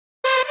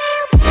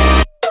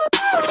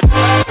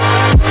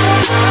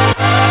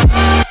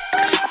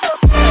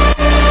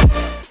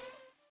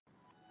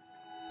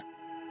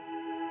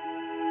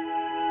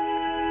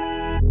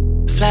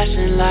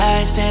flashing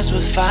lights dance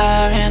with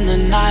fire in the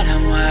night.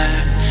 I'm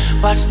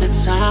wired. Watch the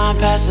time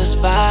pass us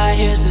by.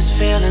 Is this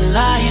feeling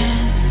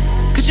lying?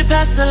 Could you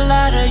pass the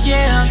lighter?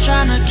 Yeah, I'm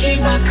trying to keep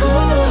my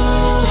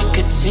cool.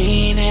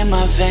 Nicotine in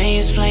my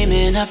veins,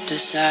 flaming up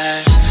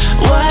desires.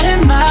 What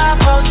am I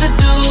supposed to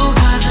do?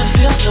 Cause it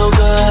feels so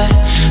good.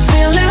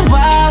 Feeling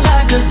wild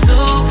like a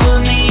zoo. Put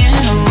me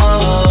in a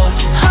mood.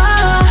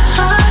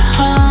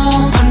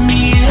 Put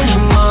me in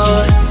a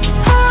mood.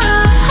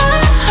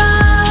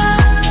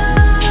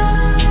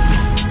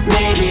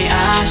 Maybe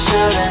I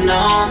should've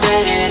known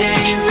that it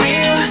ain't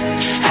real.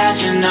 How'd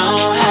you know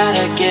how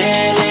to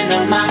get into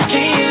my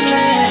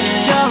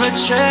feelings? You're a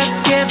trip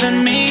giving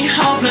me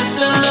hopeless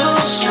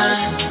solution.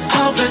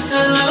 Hopeless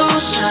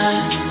solution.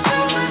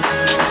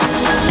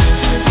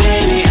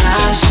 Baby,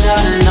 I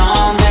should've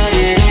known that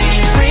it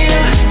ain't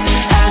real.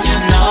 How'd you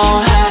know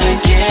how to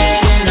get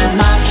into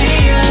my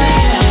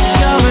feelings?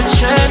 You're a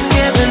trip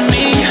giving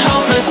me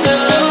hopeless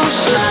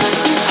solution.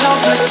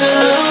 Hopeless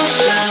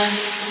solution.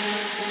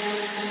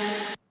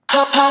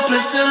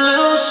 Hopeless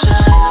solution.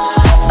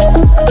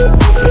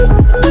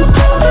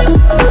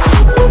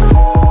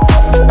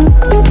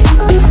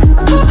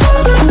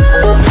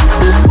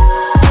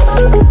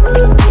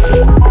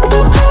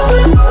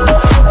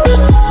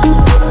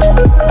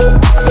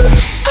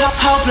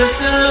 Hopeless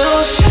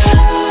solution.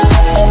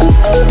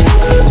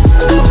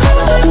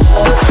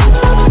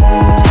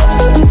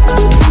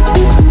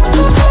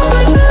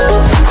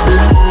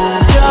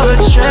 You're a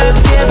trip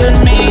giving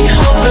me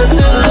hopeless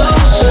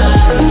solution.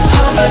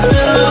 Hopeless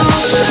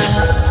solution.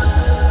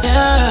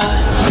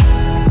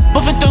 Yeah.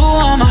 Moving through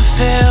all my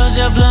feels,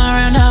 you're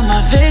blurring out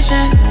my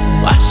vision.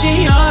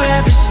 Watching your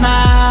every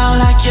smile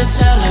like your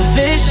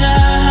television.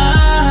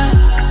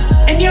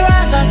 In your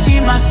eyes I see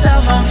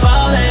myself, I'm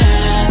falling.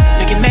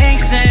 Make it make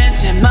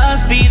sense, it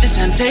must be the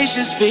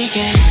temptation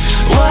speaking.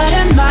 What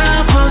am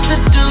I supposed to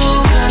do?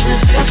 Cause it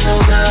feels so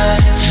good.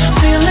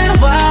 Feeling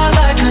wild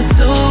like a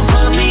zoo.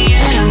 Put me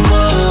in a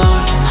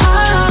mood.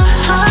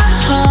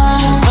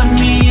 Put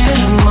me in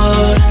a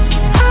mood.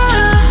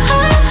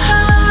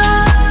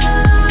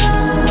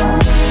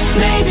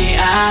 Maybe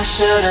I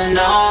should've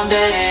known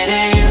that it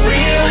ain't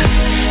real.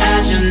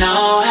 How'd you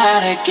know how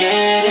to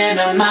get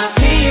into my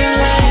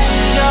feelings?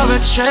 You're a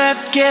trip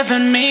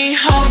giving me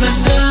hopeless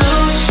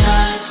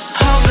solution.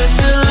 Hopeless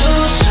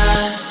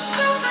solution.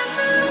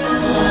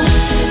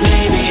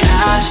 Maybe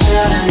I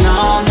should've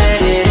known that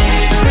it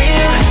ain't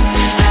real.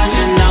 How'd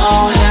you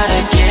know how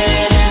to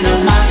get into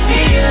my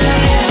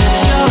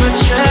feelings? You're a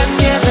trip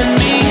giving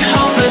me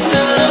hopeless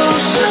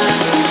solution.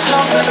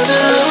 Hopeless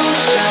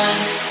solution.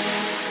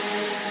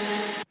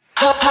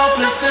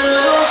 Hopeless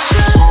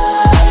solution.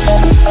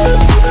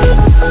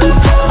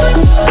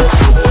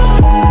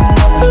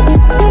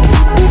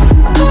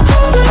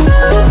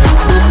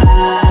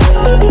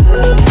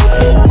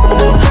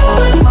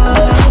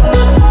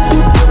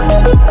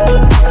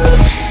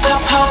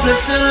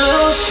 Hopeless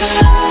solution.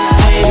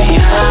 Maybe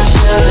I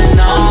should've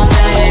known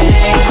that it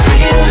ain't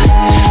real.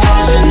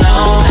 How'd you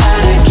know how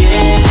to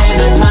get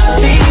into my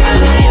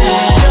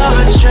feelings? You're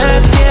a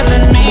trip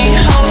giving me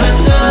hopeless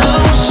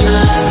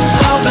solution.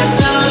 Hopeless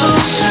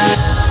solution.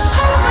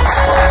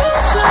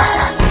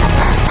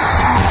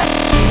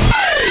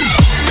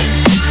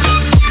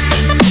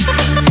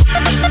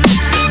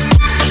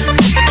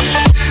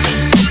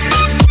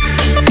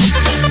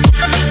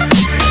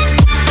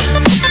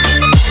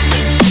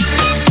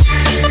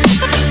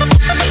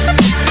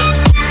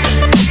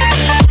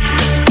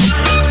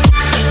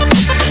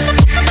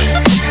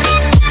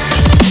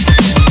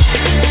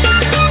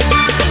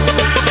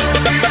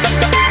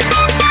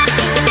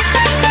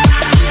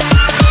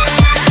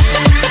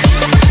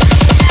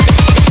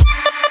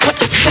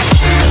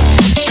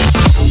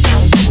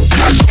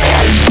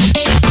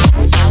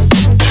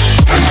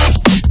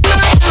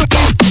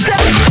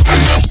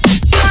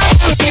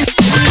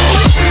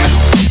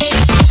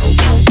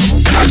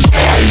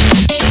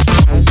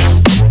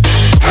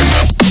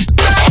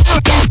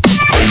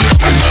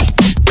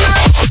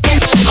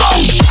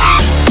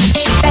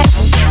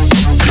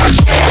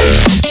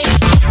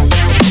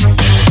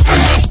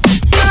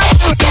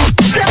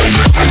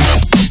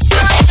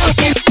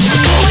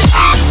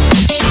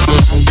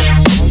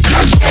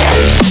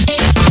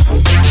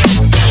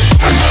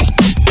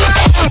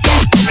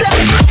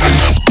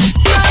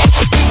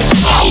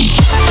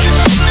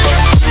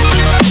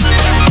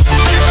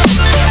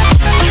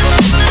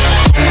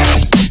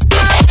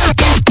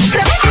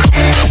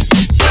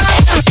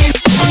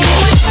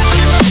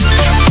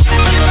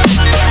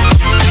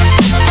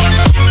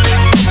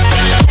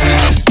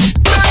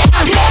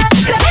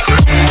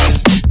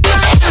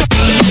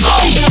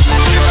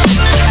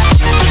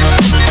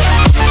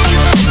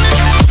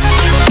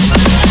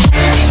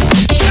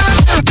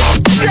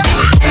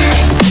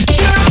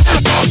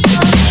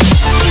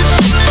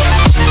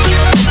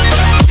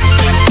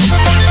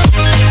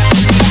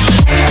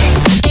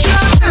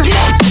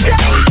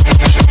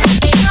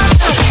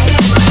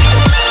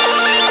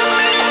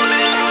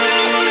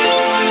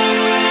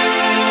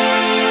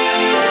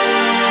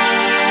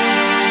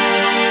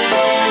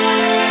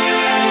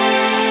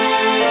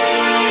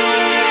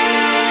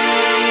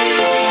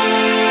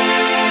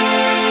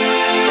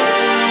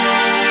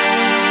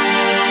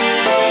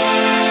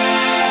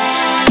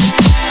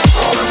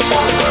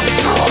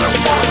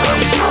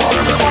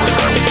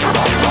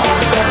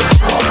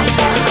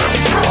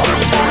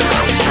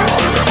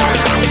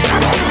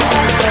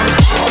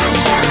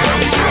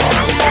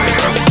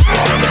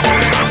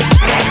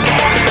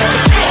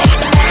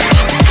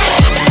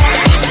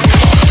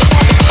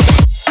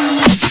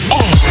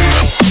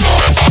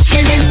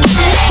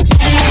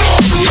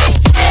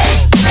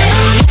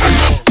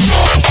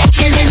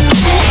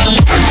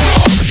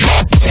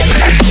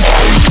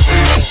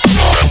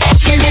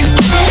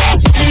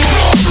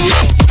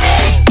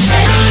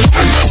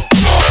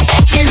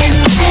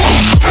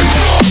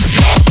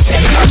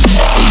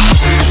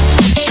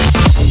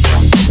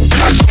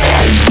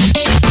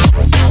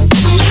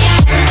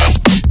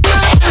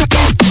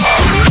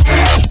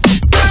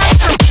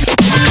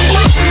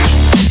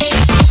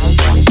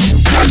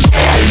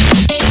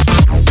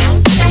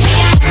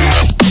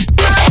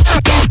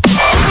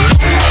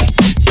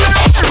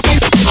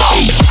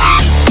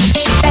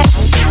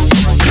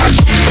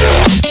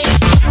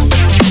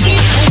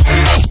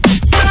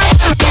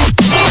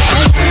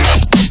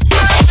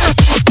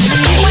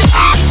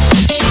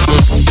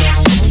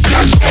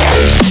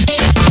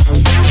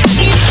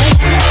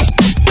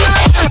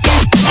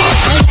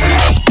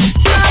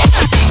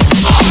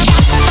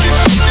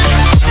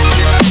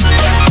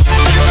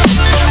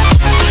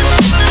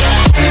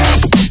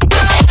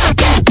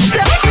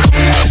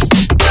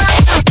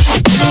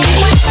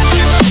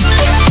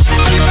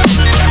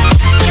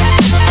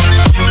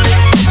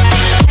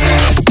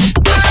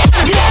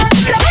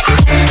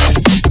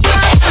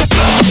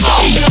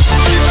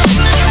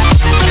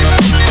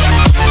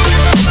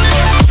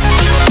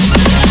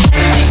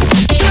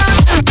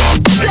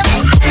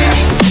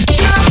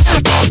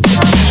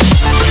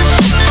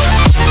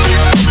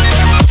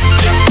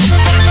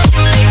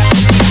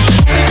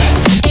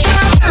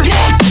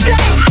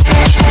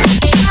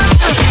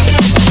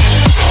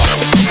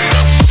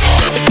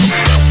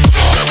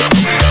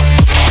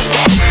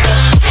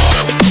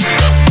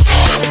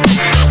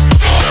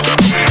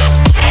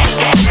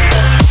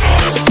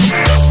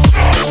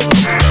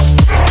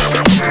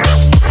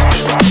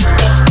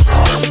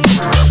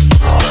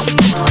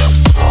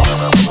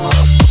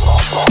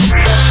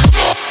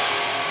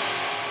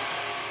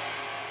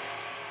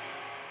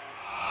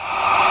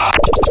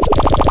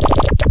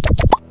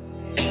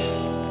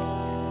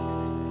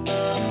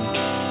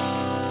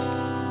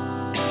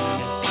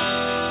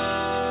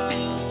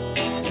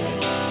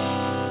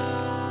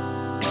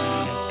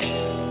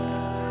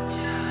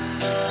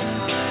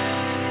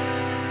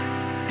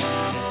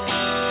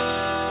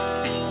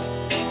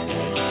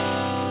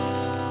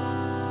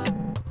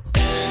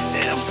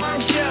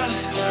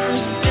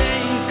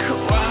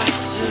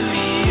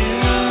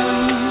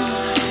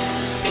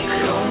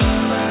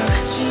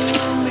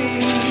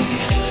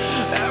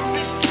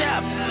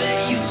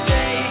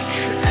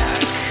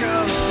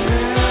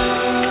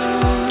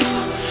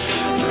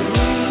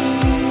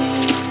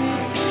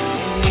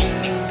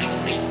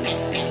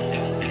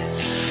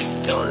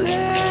 Don't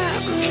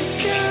let me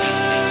go.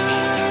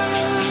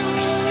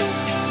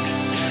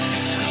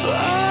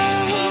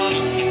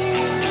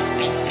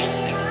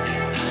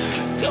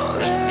 Don't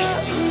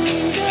let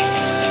me go.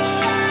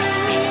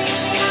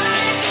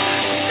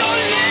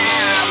 Don't let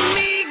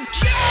me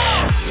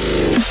go.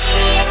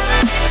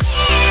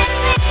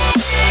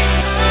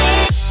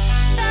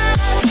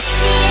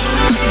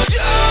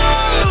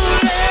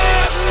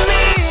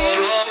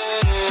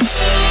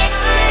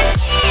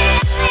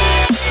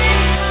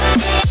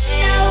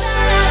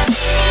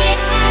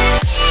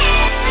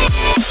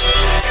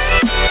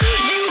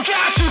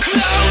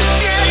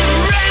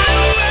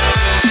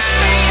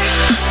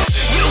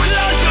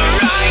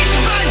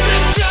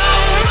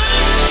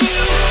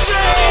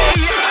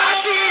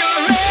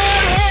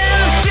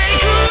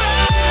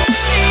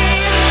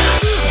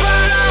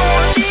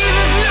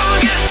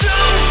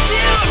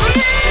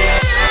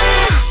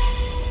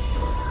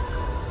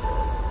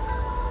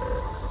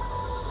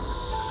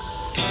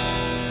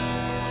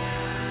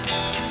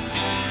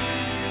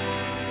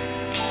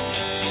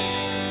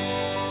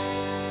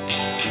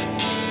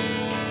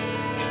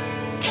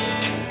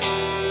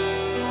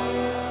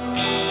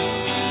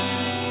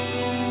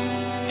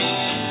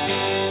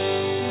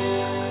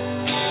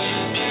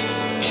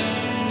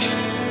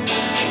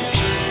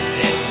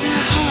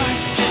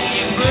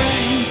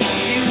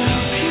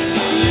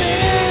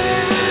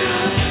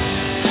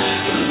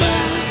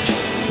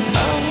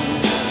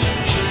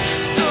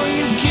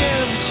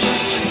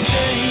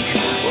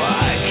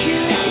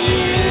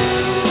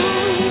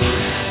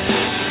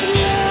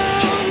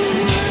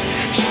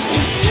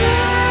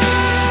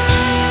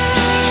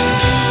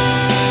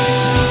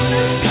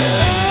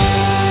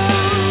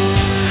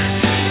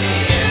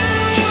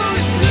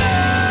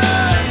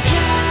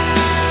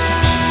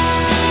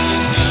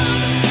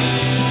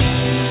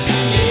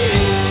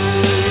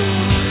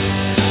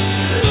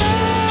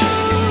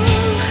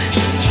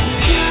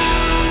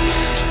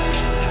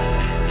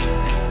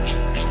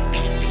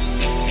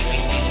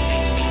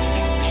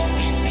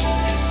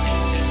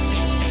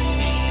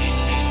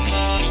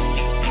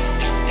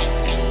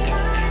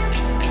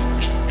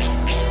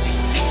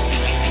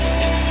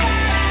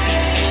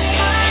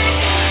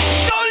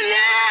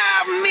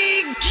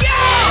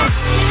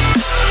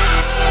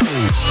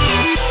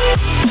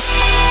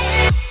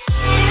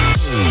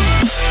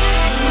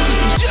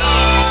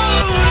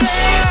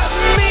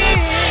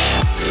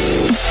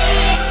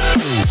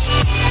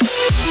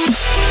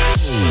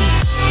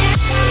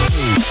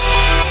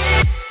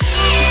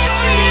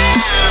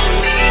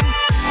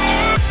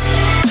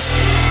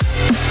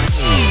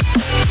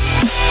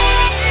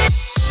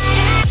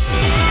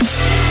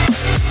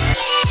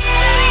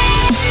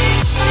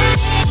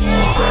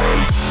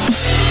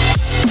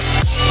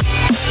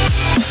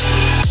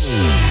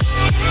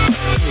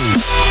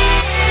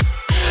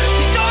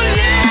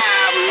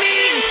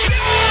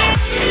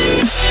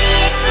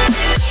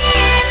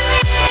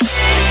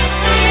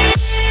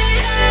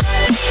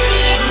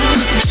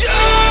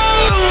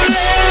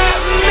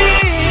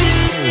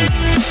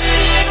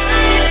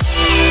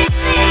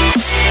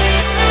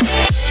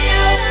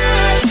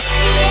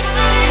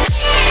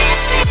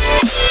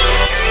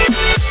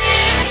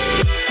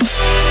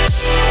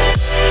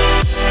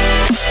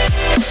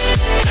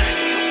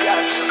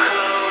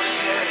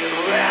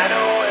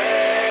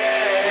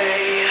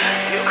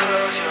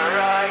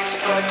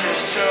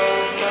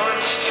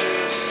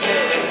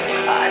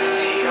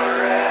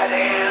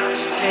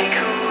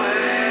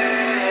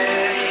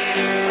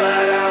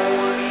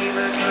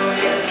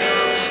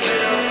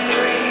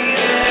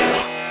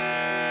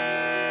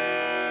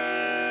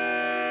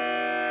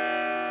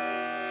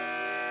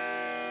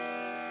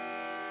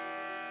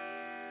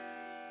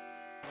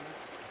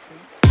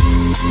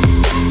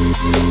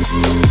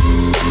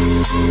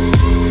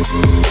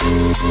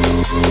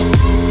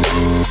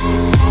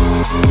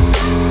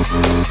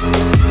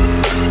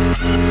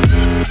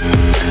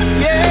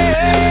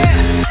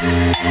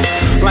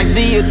 Like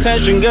the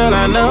attention, girl,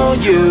 I know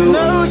you.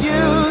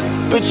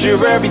 But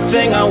you're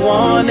everything I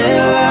want in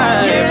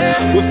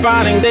life. We're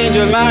fighting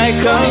danger like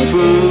Kung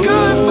Fu.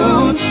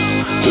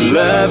 The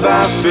love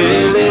I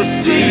feel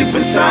is deep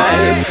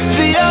inside.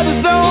 The others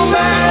don't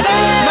matter.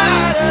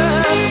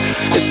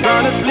 It's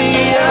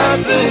honestly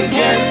us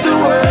against the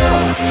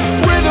world.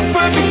 We're the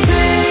perfect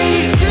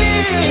team.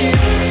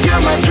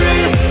 You're my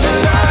dream,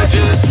 but I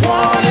just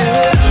want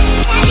it.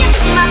 Can you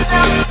see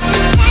myself?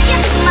 Can you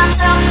see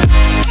myself?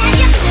 Can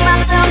you see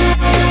myself?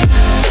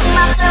 See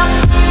myself?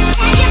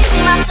 Can you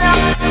see myself?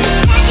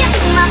 Can you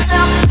see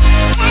myself?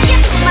 Can you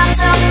see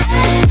myself?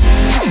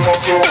 See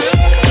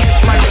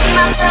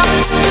myself?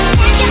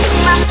 Can you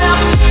see myself?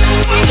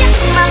 Can you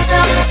see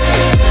myself?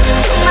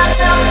 See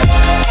myself?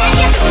 Can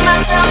you see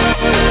myself?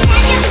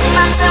 Can you see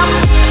myself?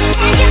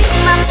 Can you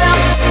see myself?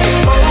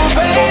 Oh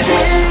baby,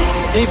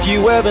 if you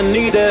ever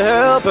need a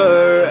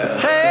helper,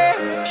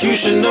 you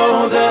should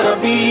know that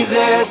I'll be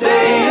there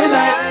day and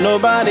night.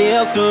 Nobody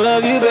else can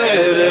love you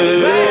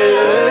better.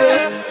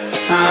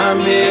 I'm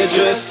here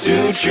just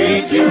to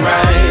treat you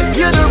right.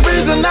 You're the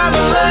reason I'm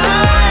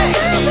alive.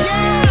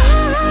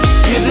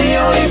 You're the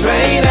only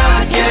pain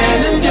I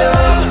can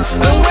endure.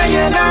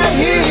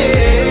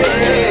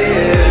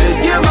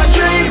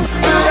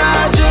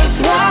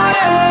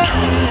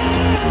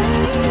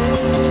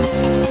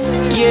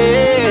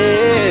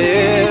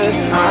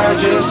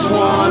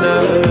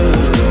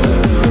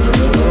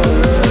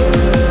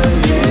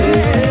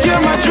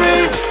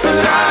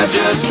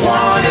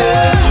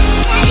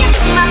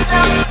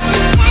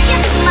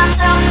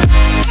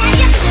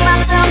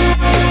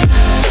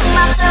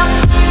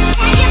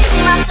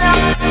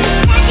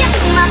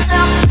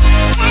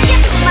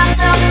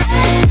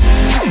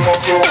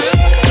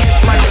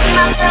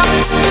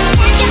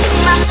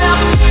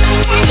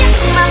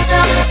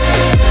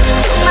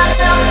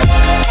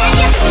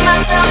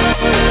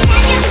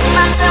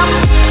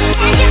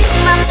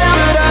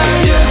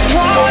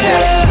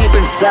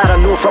 that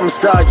I knew from the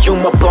start. You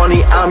my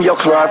bunny, I'm your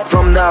Clark.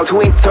 From now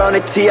to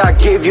eternity, I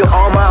give you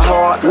all my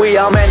heart. We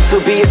are meant to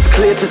be, it's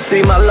clear to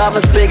see. My love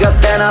is bigger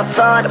than I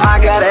thought.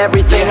 I got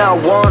everything I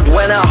want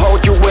when I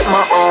hold you with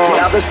my arms.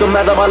 The others don't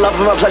matter, my love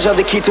and my pleasure,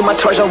 the key to my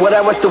treasure.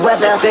 Whatever's the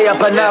weather, day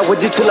up and out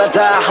with you till I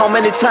die. How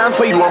many times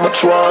for you I'ma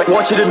try?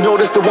 Want you to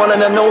notice the one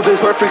and I know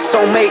this. Perfect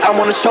soulmate, I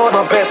wanna show it.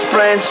 My best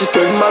friend, she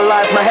saved my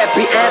life, my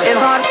happy end in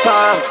hard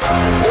times.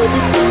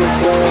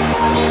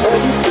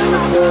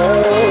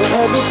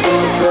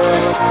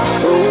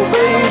 Oh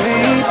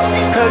baby,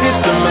 hug it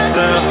to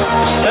myself,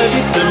 hug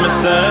it to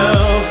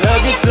myself,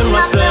 hug it to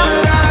myself.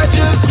 I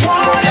just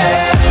want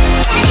it.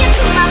 Hug it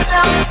to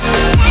myself,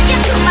 hug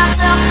it to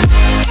myself,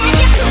 hug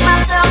it to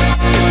myself,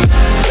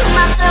 to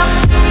myself,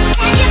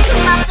 hug it to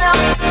myself,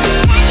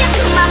 hug it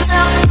to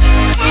myself,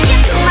 hug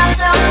it to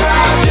myself.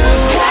 I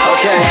just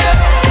want it.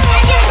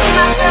 Hug it to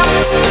myself,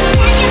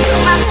 hug it to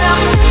myself,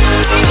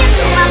 hug it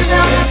to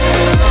myself,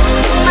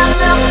 to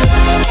myself,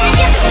 hug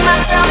it to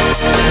myself,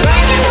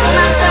 hug it to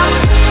myself,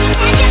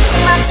 hug it to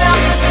myself.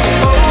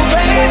 Oh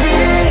baby.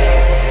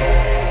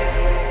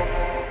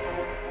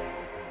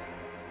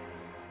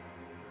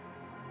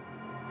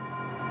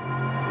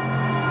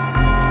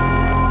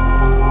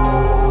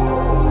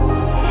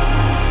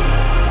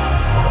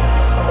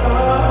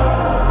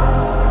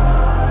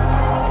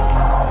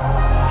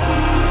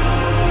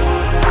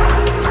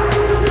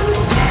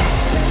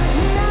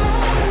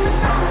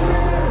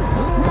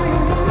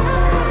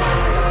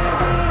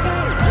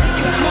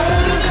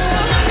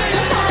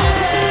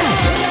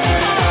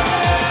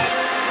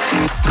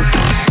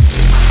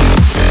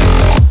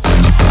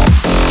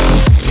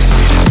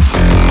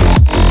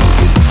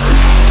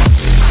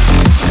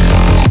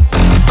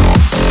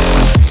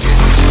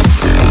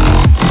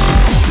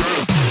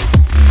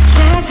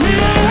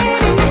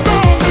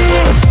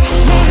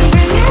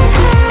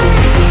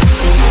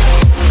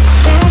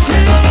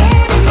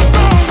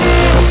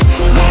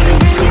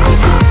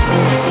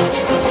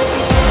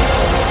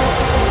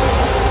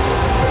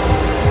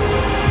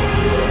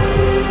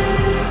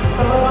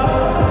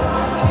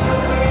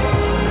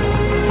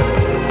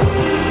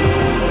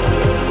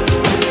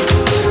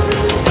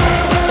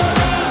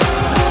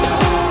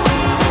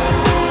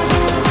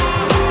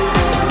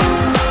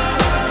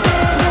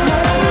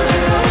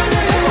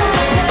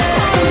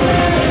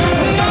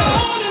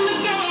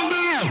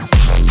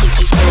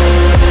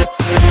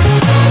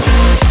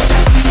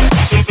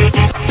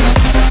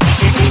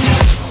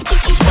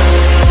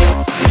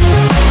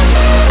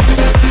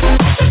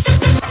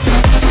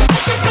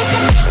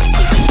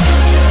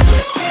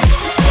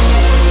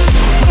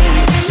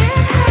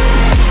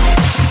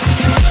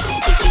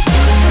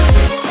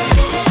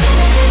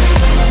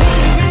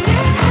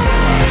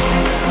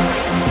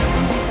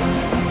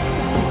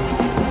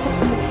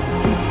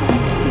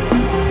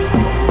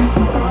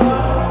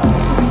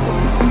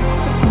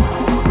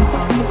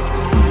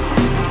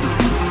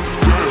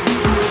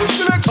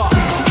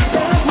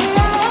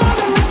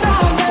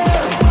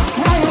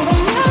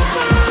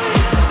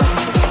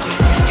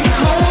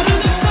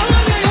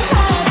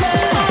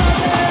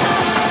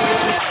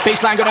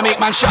 Baseline gonna make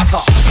man shatter.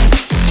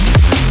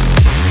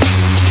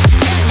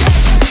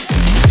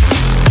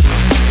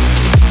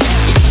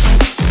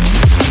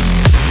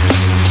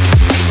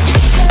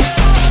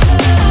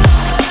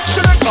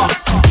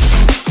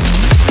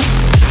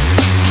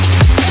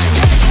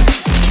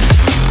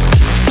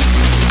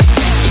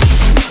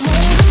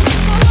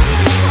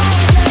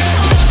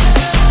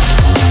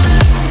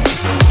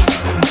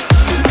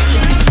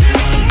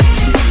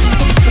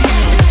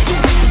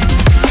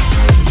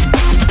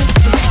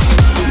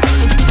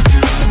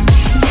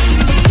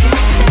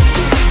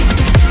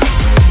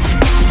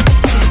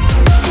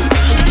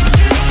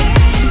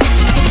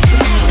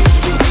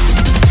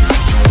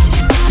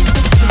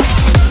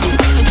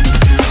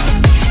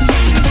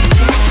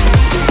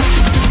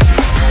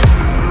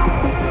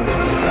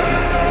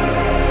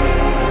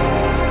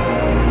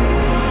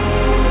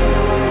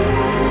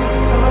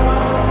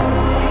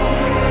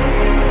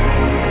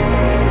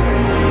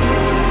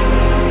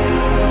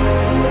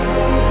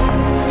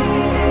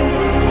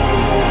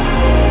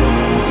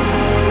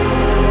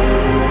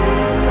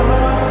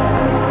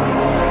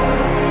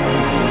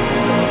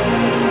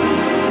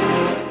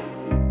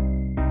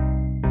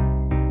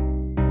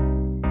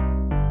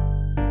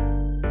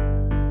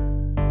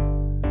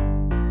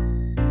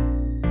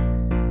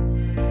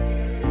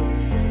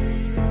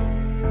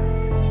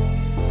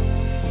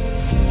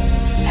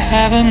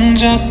 Heaven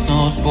just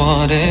knows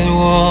what it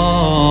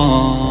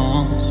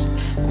wants.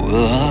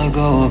 Will I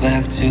go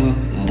back to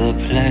the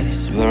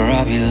place where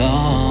I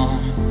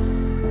belong?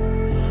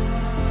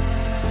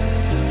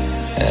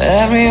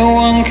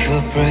 Everyone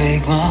could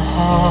break my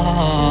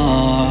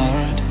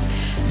heart,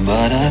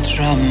 but I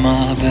try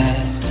my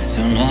best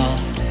to not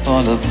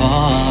fall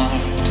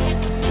apart.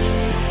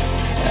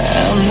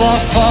 And I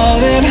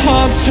found it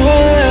hard to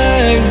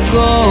let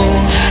go.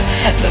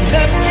 The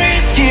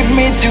memories keep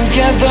me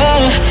together.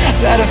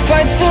 Gotta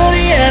fight till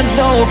the end,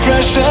 no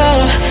pressure,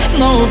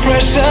 no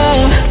pressure.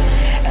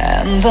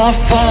 And I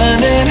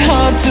find it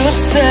hard to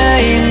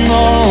say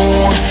no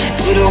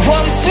to the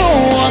ones who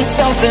want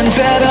something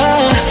better,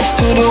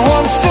 to the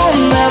ones who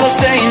never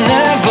say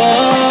never,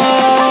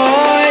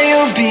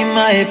 you'll be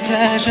my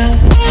pleasure.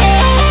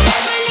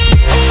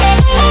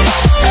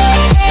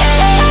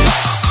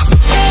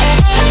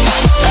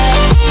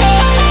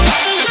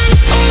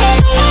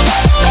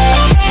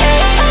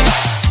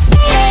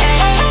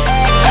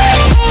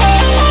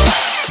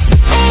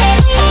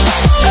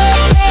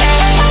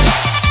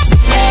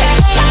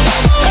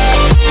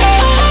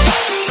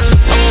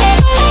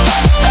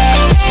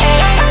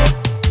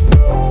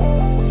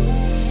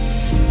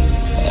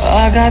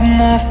 I got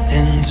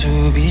nothing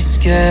to be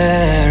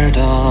scared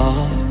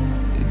of,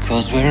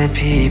 because where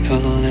people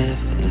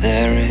live,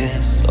 there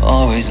is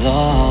always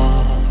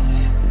love.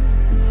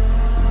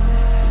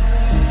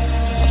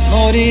 I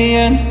know the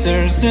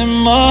answers in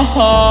my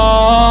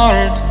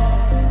heart,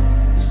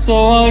 so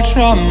I'll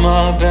try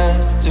my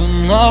best to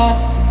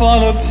not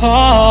fall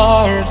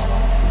apart.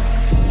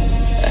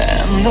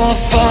 And I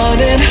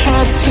find it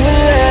hard to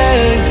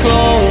let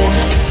go.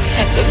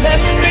 The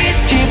memories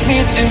keep me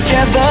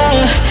together.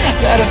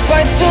 Gotta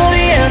fight till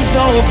the end,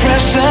 no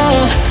pressure,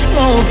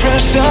 no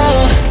pressure.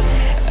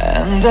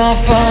 And I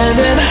find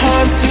it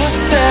hard to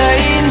say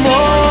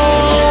no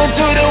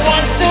to the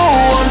ones who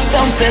want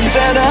something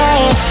better,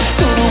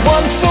 to the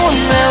ones who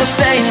never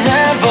say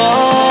never.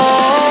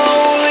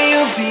 Will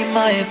you be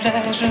my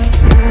pleasure?